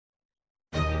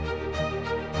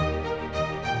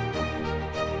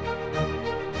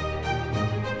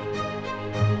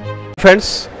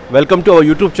Friends, welcome to our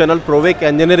YouTube channel Proveg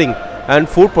Engineering and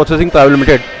Food Processing Private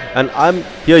Limited, and I'm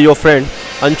here your friend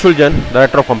Anshul Jain,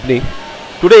 Director of Company.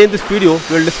 Today in this video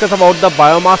we will discuss about the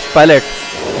biomass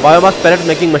pellet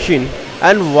making machine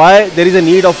and why there is a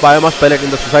need of biomass pellet in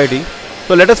the society.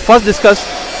 So let us first discuss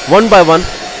one by one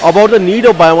about the need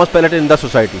of biomass pellet in the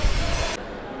society.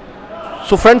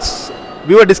 So friends,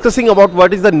 we were discussing about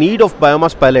what is the need of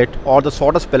biomass pellet or the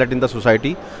sawdust pellet in the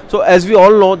society. So as we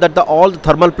all know that all the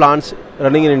thermal plants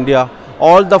running in India,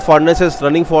 all the furnaces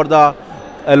running for the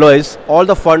alloys, all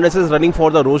the furnaces running for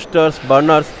the roasters,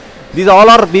 burners, these all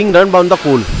are being run by the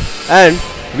coal, and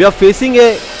we are facing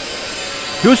a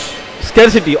huge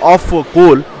scarcity of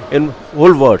coal in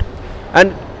whole world.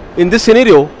 And in this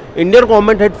scenario, Indian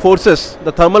government had forces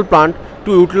the thermal plant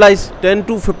to utilize 10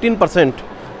 to 15%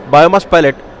 biomass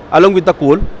pellet along with the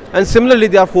coal, and similarly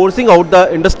they are forcing out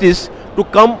the industries to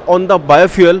come on the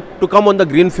biofuel, to come on the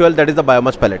green fuel, that is the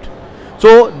biomass pellet.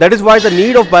 So that is why the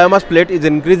need of biomass pellet is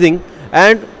increasing,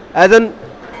 and as an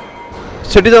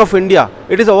citizen of India,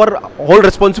 it is our whole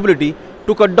responsibility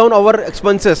to cut down our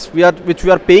expenses which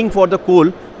we are paying for the coal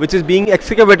which is being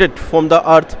excavated from the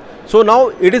earth. So now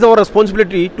it is our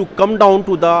responsibility to come down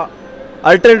to the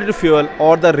alternative fuel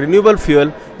or the renewable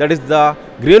fuel, that is the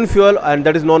green fuel, and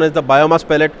that is known as the biomass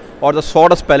pellet or the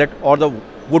sawdust pellet or the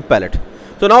wood pellet.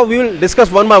 So now we will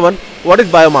discuss one by one what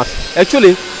is biomass.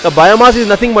 Actually the biomass is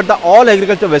nothing but the all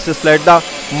agriculture wastes like the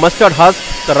mustard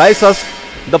husk, the rice husk,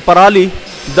 the parali,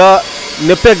 the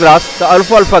napier grass, the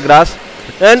alfalfa grass,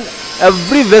 and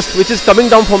every waste which is coming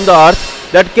down from the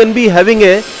earth that can be having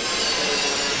a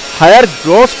higher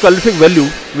gross calorific value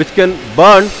which can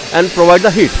burn and provide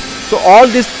the heat. So all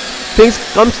these things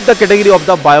comes in the category of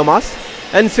the biomass,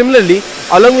 and similarly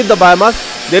along with the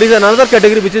biomass there is another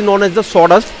category which is known as the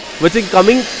sawdust, which is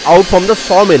coming out from the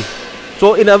sawmill.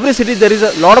 So in every city there is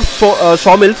a lot of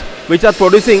sawmills which are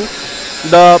producing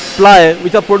the ply,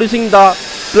 which are producing the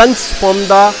planks from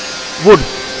the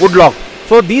wood log.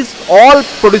 So these all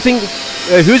producing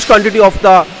a huge quantity of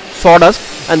the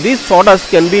sawdust, and these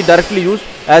sawdust can be directly used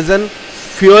as an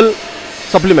fuel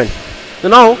supplement. So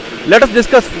now let us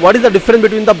discuss what is the difference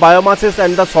between the biomasses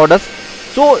and the sawdust.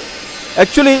 So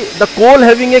actually the coal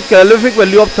having a calorific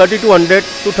value of 3200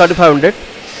 to 3500,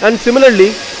 and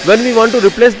similarly when we want to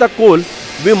replace the coal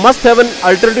we must have an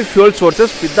alternative fuel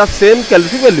sources with the same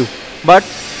calorific value, but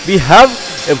we have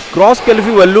a gross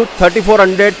calorific value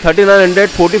 3400, 3900,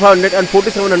 4500 and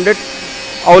 4700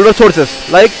 our sources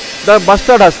like the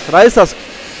mustard husk, rice husk.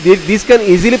 These can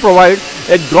easily provide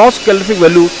a gross calorific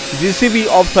value GCV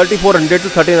of 3400 to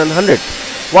 3900,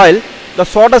 while the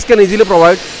sawdust can easily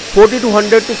provide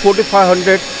 4200 to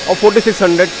 4500 or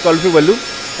 4600 calorific value,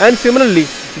 and similarly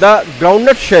the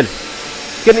groundnut shell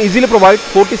can easily provide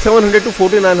 4700 to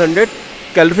 4900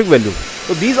 calorific value.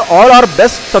 So these all are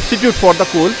best substitute for the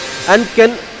coal and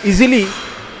can easily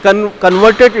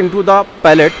convert it into the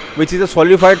pellet, which is a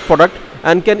solidified product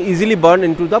and can easily burn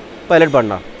into the pellet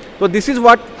burner. So this is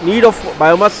what need of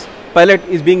biomass pellet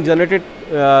is being generated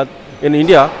in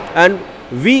India, and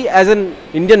we as an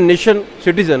Indian nation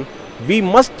citizen, we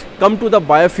must come to the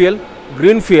biofuel,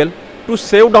 green fuel to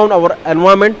save down our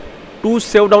environment, to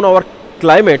save down our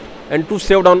climate, and to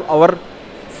save down our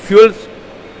fuel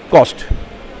cost.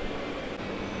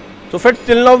 So friends,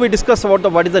 till now we discussed about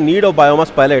what is the need of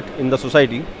biomass pellet in the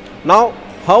society. Now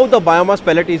how the biomass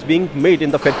pellet is being made in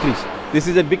the factories, this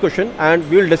is a big question, and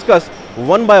we will discuss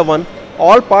one by one,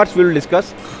 all parts we will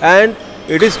discuss. And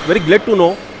it is very glad to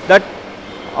know that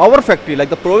our factory like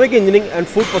the Proveg Engineering and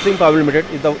Food Processing Private Limited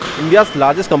is the India's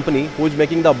largest company who is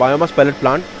making the biomass pellet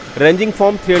plant ranging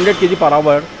from 300 kg per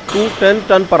hour to 10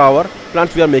 ton per hour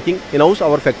plants we are making in-house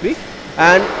our factory.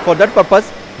 And for that purpose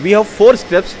we have 4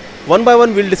 steps. One by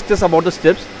one we will discuss about the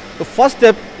steps. The first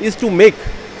step is to make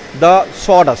the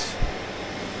sawdust.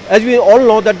 As we all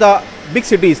know that the big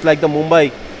cities like the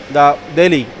Mumbai, the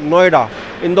Delhi, Noida,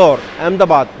 Indore,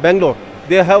 Ahmedabad, Bangalore,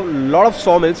 they have lot of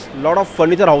sawmills, lot of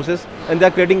furniture houses, and they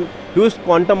are creating huge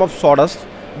quantum of sawdust.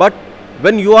 But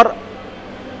when you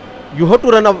have to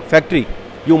run a factory,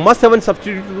 you must have a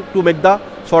substitute to make the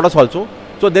sawdust also.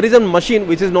 So there is a machine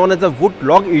which is known as the wood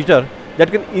log eater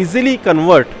that can easily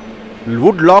convert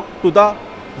wood log to the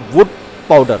wood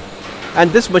powder,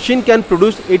 and this machine can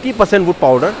produce 80% wood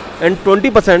powder and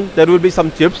 20% there will be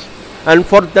some chips. And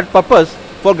for that purpose,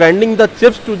 for grinding the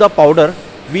chips to the powder,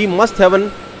 we must have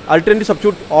an alternative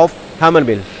substitute of hammer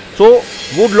mill. So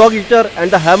wood log eater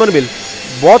and the hammer mill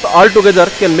both all together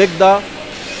can make the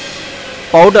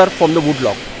powder from the wood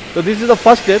log. So this is the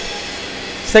first step.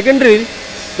 Secondly,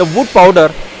 the wood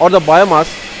powder or the biomass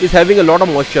is having a lot of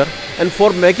moisture, and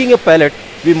for making a pellet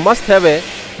we must have a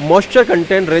moisture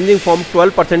content ranging from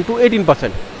 12% to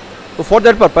 18%. So for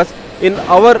that purpose, in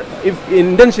our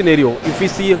Indian scenario, if we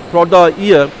see for the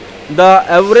year, the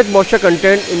average moisture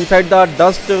content inside the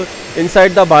dust, inside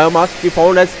the biomass, we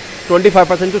found as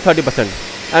 25% to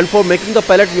 30%. And for making the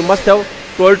pellet, we must have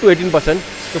 12 to 18%.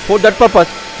 So for that purpose,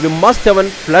 we must have a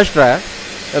flash dryer.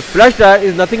 A flash dryer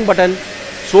is nothing but a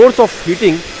source of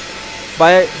heating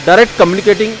by direct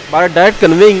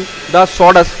conveying the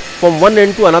sawdust from one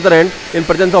end to another end in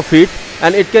presence of heat,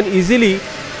 and it can easily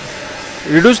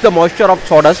reduce the moisture of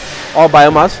sawdust or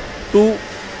biomass to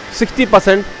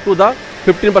 60% to the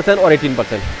 15% or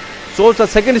 18%. So the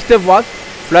second step was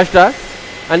flash dryer,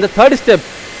 and the third step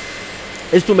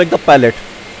is to make the pellet.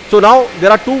 So now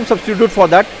there are two substitutes for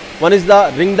that. One is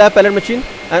the ring die pellet machine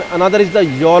and another is the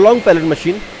Yolong pellet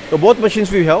machine. So both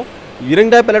machines we have. Ring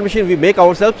die pellet machine we make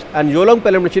ourselves, and Yolong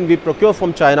pellet machine we procure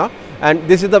from China, and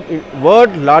this is the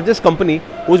world largest company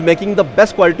who is making the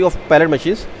best quality of pellet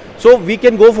machines. So we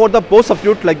can go for the both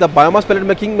substitute like the biomass pellet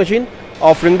making machine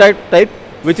of ring die type,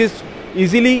 which is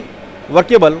easily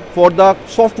workable for the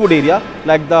softwood area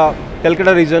like the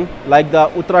Calcutta region, like the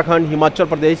Uttarakhand, Himachal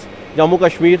Pradesh, Jammu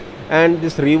Kashmir, and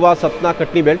this Rewa, Satna,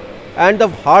 Katni belt. And the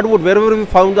hardwood, wherever we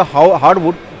found the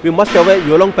hardwood, we must have a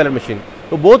Yolong pellet machine.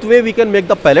 So both way we can make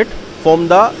the pellet from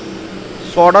the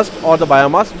sawdust or the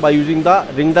biomass by using the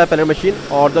ring die pellet machine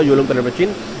or the Yolong pellet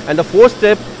machine. And the fourth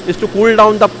step is to cool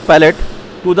down the pellet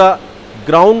to the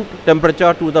ground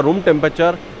temperature, to the room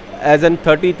temperature as in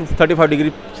 30 to 35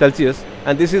 degrees Celsius,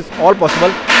 and this is all possible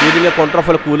using a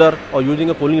contrafoil cooler or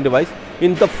using a cooling device.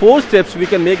 In the four steps we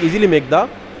can easily make the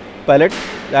pellet,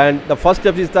 and the first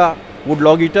step is the wood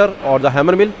log heater or the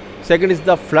hammer mill. Second is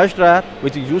the flash dryer,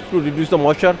 which is used to reduce the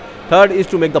moisture. Third is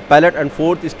to make the pellet, and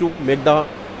fourth is to make the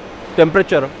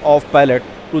temperature of pellet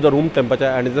to the room temperature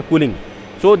and is the cooling.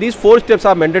 So these four steps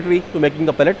are mandatory to making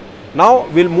the pellet. Now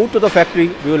we'll move to the factory.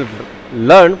 We will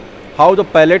learn how the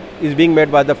pellet is being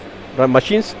made by the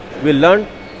machines. We'll learn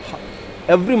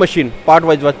every machine part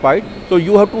wise part. So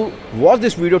you have to watch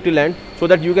this video till end so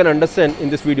that you can understand in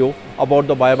this video about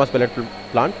the biomass pellet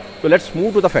plant. So let's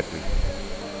move to the factory.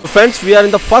 So friends, we are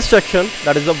in the first section,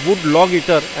 that is the wood log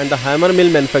heater and the hammer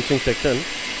mill manufacturing section,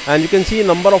 and you can see a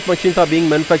number of machines are being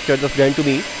manufactured just behind to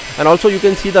me, and also you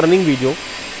can see the running video.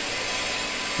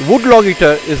 Wood log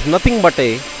heater is nothing but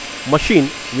a machine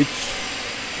which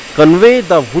convey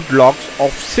the wood logs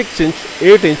of 6 inch,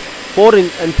 8 inch, 4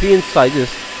 inch and 3 inch sizes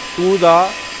to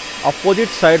the opposite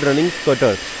side running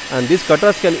cutters, and these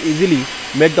cutters can easily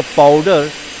make the powder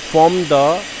from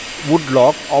the wood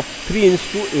log of 3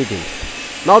 inch to 8 inch.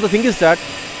 Now the thing is that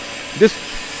this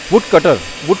wood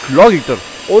log heater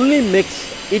only makes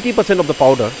 80% of the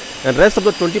powder, and rest of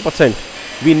the 20%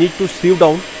 we need to sieve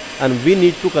down and we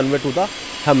need to convert to the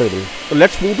hammer mill. So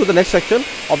let's move to the next section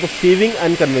of the sieving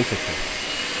and conveying section.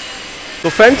 So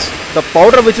friends, the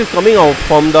powder which is coming out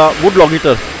from the wood log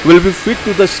heater will be fed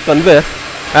to this conveyor,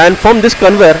 and from this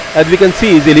conveyor, as we can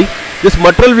see easily, this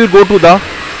material will go to the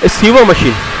siever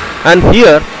machine, and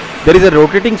here there is a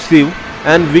rotating sieve,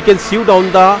 and we can sieve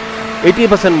down the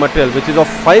 80% material which is of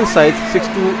fine size 6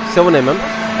 to 7 mm,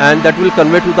 and that will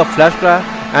convey to the flash dryer,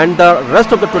 and the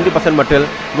rest of the 20% material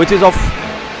which is of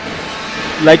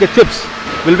like a chips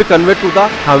will be conveyed to the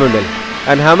hammer mill,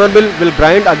 and hammer mill will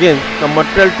grind again the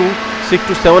material to 6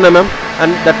 to 7 mm,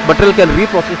 and that material can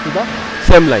reprocess to the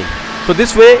same line. So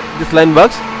this way this line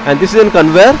works, and this is a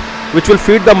conveyor which will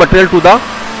feed the material to the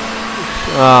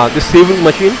this sieving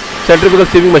machine, centrifugal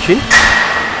sieving machine,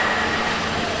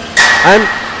 and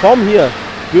from here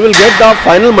we will get the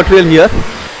final material here.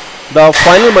 The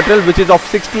final material which is of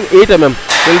 6 to 8 mm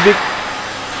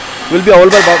will be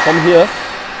available from here,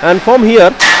 and from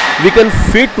here we can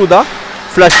feed to the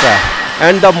flash dryer,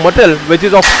 and the material which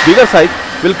is of bigger size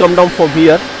will come down from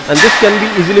here, and this can be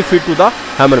easily fed to the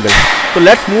hammer mill. So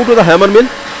let's move to the hammer mill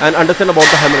and understand about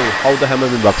the hammer mill, how the hammer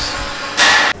mill works.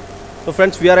 So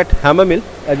friends, we are at hammer mill.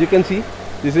 As you can see,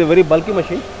 this is a very bulky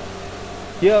machine.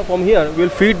 From here we will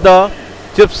feed the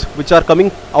chips which are coming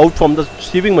out from the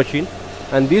sieving machine,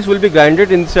 and these will be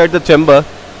grinded inside the chamber,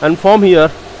 and from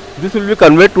here this will be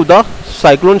conveyed to the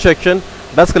cyclone section,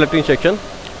 dust collecting section,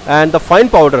 and the fine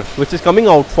powder which is coming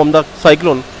out from the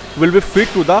cyclone will be fed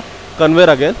to the conveyor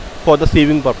again for the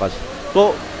sieving purpose.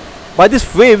 So by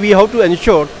this way we have to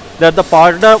ensure that the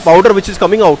powder which is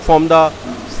coming out from the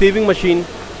sieving machine,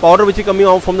 powder which is coming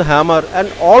out from the hammer,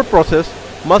 and all process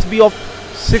must be of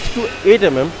 6 to 8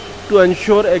 mm to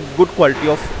ensure a good quality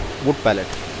of wood pellet.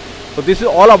 So this is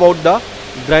all about the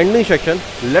grinding section.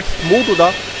 Let's move to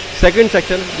the second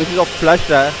section, which is of flash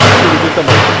dryer to reduce the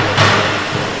moisture.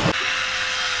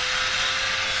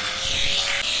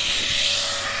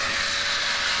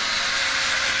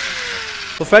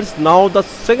 So friends, now the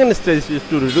second stage is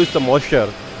to reduce the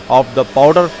moisture of the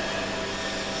powder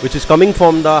which is coming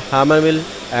from the hammer mill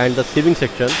and the sieving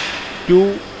section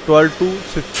to 12 to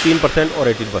 16%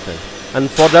 or 18%. And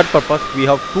for that purpose we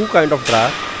have two kind of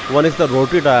dryer. One is the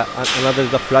rotary dryer and another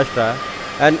is the flash dryer.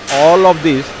 And all of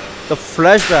these, the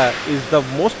flash dryer is the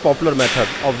most popular method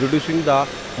of reducing the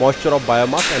moisture of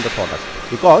biomass and the sawdust,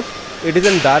 because it is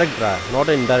a direct dryer, not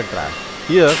an indirect dryer.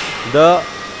 Here the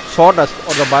sawdust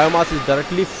or the biomass is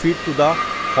directly feed to the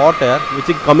hot air which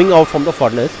is coming out from the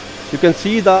furnace. You can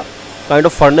see the kind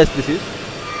of furnace this is.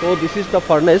 So this is the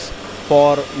furnace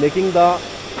for making the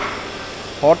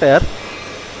hot air,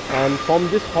 and from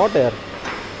this hot air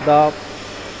the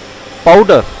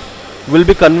powder will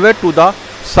be conveyed to the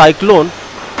cyclone,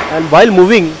 and while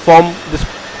moving from this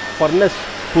furnace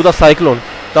to the cyclone,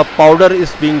 the powder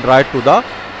is being dried to the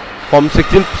from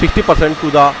 60%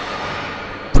 to the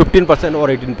 15% or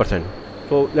 18%.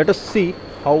 So let us see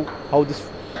how this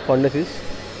furnace is.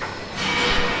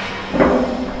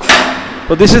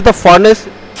 So this is the furnace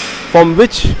from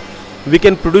which we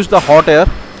can produce the hot air.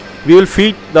 We will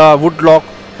feed the wood block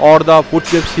or the wood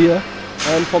chips here,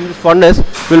 and from this furnace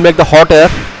we will make the hot air.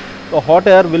 The hot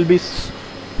air will be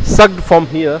sucked from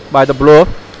here by the blower,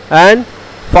 and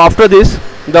after this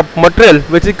the material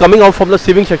which is coming out from the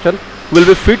sieving section will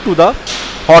be fed to the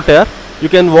hot air. You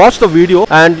can watch the video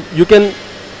and you can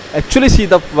actually see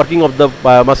the working of the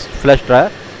biomass flash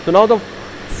dryer. So now the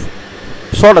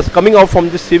sawdust coming out from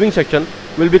this sieving section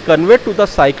will be conveyed to the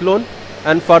cyclone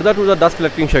and further to the dust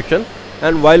collecting section,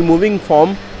 and while moving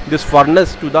from this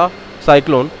furnace to the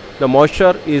cyclone, the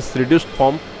moisture is reduced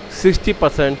from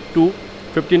 60% to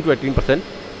 15 to 18%.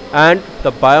 And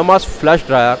the biomass flash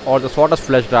dryer or the sawdust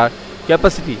flash dryer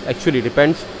capacity actually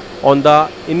depends on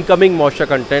the incoming moisture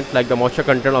content, like the moisture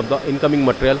content of the incoming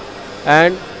material,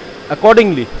 and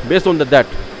accordingly based on that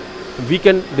we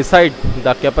can decide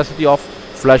the capacity of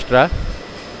flash dryer.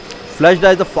 Flash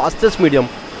dryer is the fastest medium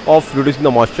of reducing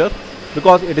the moisture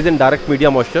because it is in direct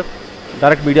medium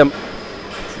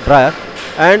dryer,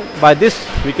 and by this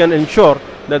we can ensure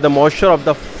that the moisture of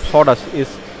the sawdust is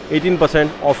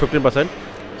 18% or 15%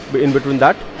 in between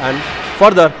that, and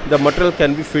further the material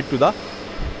can be fed to the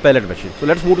pellet machine. So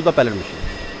let's move to the pellet machine.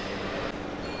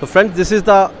 So friends, this is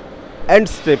the end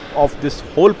step of this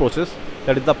whole process,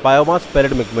 that is the biomass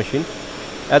pellet making machine.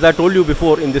 As I told you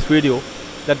before in this video,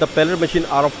 that the pellet machine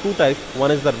are of two types.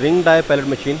 One is the ring die pellet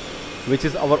machine, which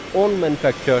is our own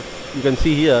manufactured. You can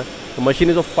see here the machine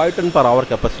is of 5 ton per hour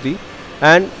capacity,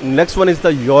 and next one is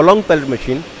the Yolong pellet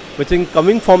machine, which is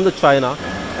coming from the China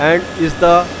and is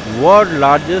the world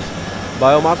largest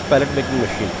biomass pellet making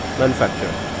machine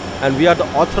manufacturer, and we are the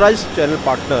authorized channel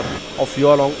partner of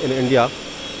Yolong in India.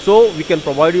 So we can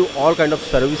provide you all kind of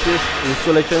services,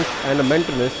 installations and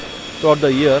maintenance throughout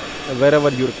the year wherever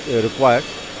you require.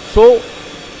 So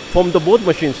from the both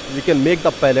machines we can make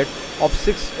the pellet of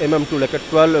 6 mm to like a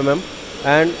 12 mm,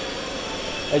 and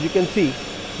as you can see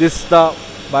this is the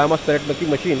biomass pellet making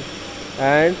machine,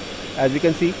 and as you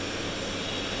can see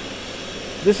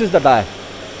this is the die,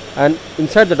 and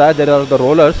inside the die there are the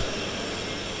rollers,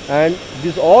 and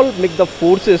these all make the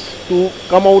forces to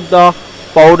come out the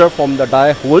powder from the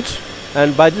die holes,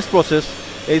 and by this process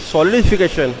a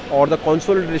solidification or the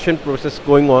consolidation process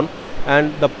going on,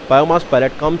 and the biomass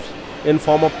pellet comes in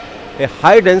form of a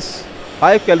high dense,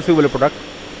 high calorific product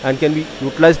and can be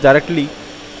utilized directly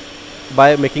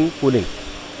by making cooling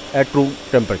at room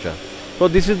temperature. So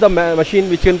this is the machine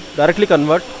which can directly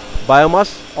convert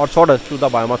biomass or sawdust to the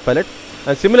biomass pellet.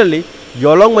 And similarly,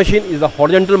 Yolong machine is a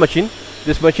horizontal machine.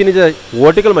 This machine is a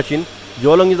vertical machine.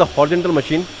 Yolong is a horizontal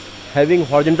machine having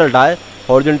horizontal die,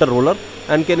 horizontal roller,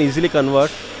 and can easily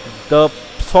convert the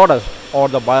sawdust or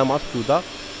the biomass to the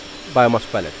biomass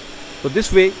pellet. So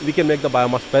this way we can make the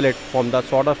biomass pellet from the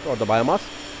sawdust or the biomass,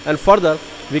 and further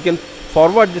we can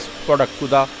forward this product to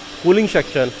the cooling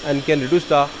section and can reduce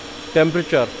the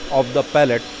temperature of the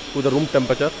pellet to the room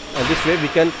temperature, and this way we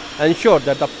can ensure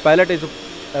that the pellet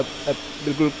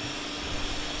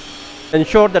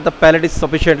is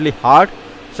sufficiently hard,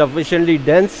 sufficiently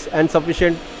dense and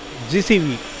sufficient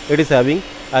GCV it is having,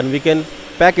 and we can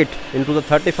pack it into the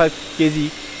 35 kg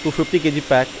to 50 kg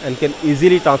pack and can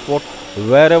easily transport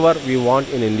wherever we want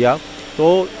in India.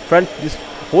 So friends, this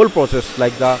whole process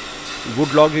like the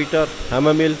wood log heater,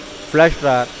 hammer mill, flash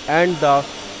dryer and the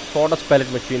sawdust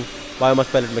pellet machine, biomass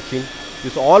pellet machine,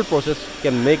 this all process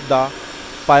can make the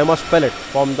biomass pellet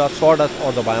from the sawdust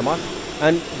or the biomass,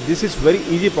 and this is very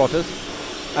easy process,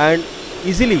 and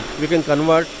easily we can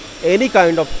convert any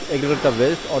kind of agricultural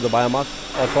waste or the biomass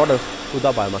or sawdust to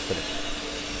the biomass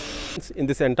pellet. In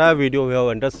this entire video we have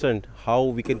understood how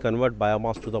we can convert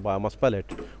biomass to the biomass pellet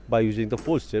by using the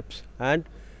 4 steps, and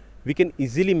we can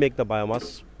easily make the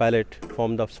biomass pellet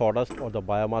from the sawdust or the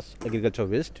biomass agriculture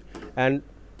waste. And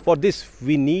for this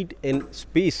we need a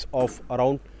space of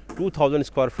around 2000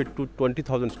 square feet to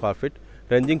 20,000 square feet,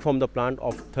 ranging from the plant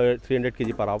of 300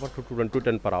 kg per hour to 2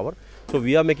 ton per hour. So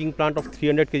we are making plant of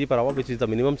 300 kg per hour, which is the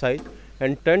minimum size,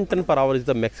 and 10 ton per hour is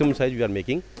the maximum size we are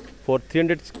making. For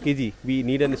 300 kg we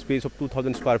need a space of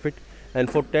 2000 square feet, and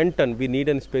for 10 ton we need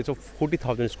a space of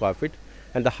 40,000 square feet,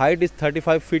 and the height is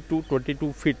 35 feet to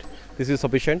 22 feet. This is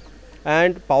sufficient.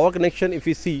 And power connection, if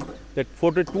we see that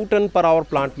for the 2 ton per hour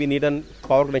plant we need a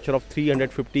power connection of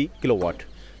 350 kilowatt.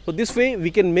 So this way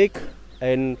we can make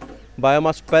an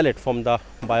biomass pellet from the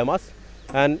biomass,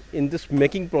 and in this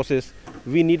making process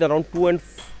we need around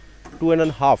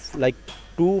 2.5 like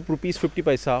 2 rupees 50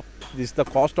 paisa. This is the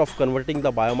cost of converting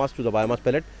the biomass to the biomass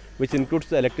pellet, which includes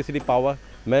the electricity power,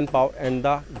 manpower and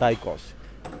the die cost.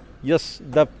 Yes,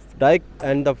 the die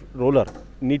and the roller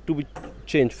need to be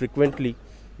changed frequently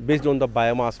based on the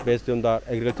biomass, based on the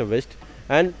agriculture waste,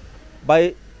 and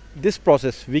by this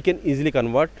process we can easily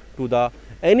convert to the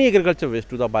any agriculture waste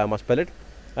to the biomass pellet.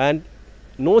 And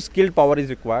no skilled power is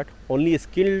required, only a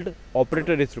skilled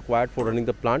operator is required for running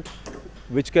the plant,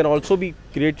 which can also be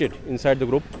created inside the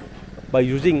group by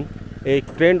using a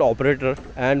trained operator.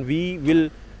 And we will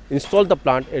install the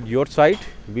plant at your site,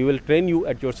 we will train you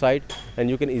at your site, and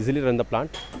you can easily run the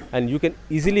plant, and you can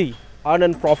easily earn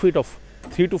a profit of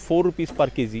 3 to 4 rupees per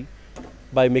kg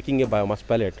by making a biomass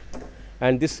pellet.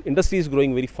 And this industry is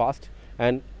growing very fast,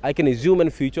 and I can assume in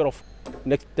future of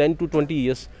next 10 to 20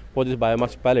 years for this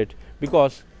biomass pellet,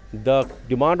 because the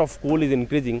demand of coal is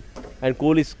increasing and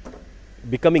coal is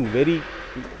becoming very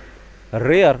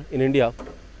rare in India,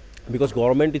 because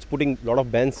government is putting a lot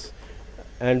of bans,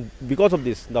 and because of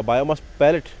this the biomass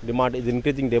pellet demand is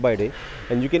increasing day by day.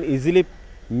 And you can easily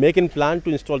make a plan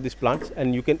to install these plants,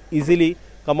 and you can easily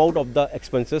come out of the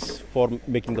expenses for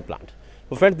making the plant.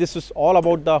 So friends, this is all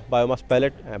about the biomass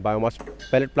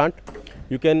pellet plant.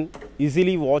 You can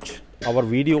easily watch our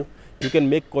video. You can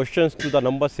make questions to the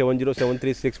number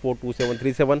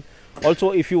 7073642737.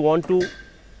 Also, if you want to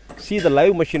see the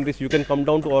live machineries, you can come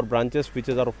down to our branches, which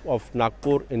are of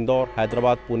Nagpur, Indore,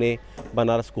 Hyderabad, Pune,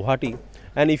 Banaras, Guwahati.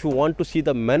 And if you want to see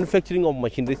the manufacturing of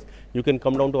machineries, you can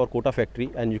come down to our Kota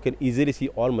factory and you can easily see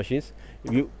all machines.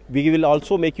 We will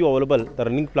also make you available the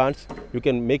running plants. You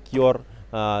can make your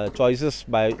choices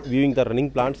by viewing the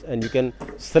running plants, and you can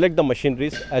select the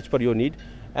machineries as per your need.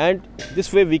 And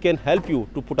this way we can help you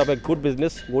to put up a good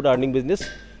business, good earning business.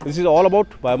 This is all about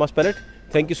biomass pellet.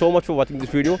 Thank you so much for watching this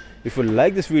video. If you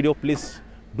like this video, please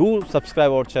do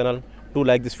subscribe our channel, do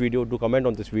like this video, do comment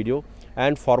on this video,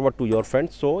 and forward to your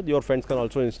friends, so your friends can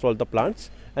also install the plants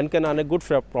and can earn a good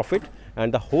profit.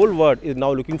 And the whole world is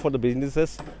now looking for the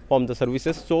businesses from the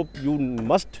services. So you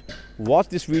must watch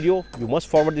this video, you must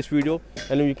forward this video,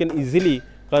 and you can easily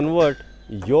convert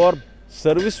your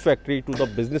service factory to the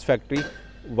business factory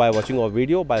by watching our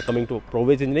video, by coming to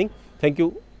Proveg Engineering. Thank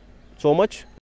you so much.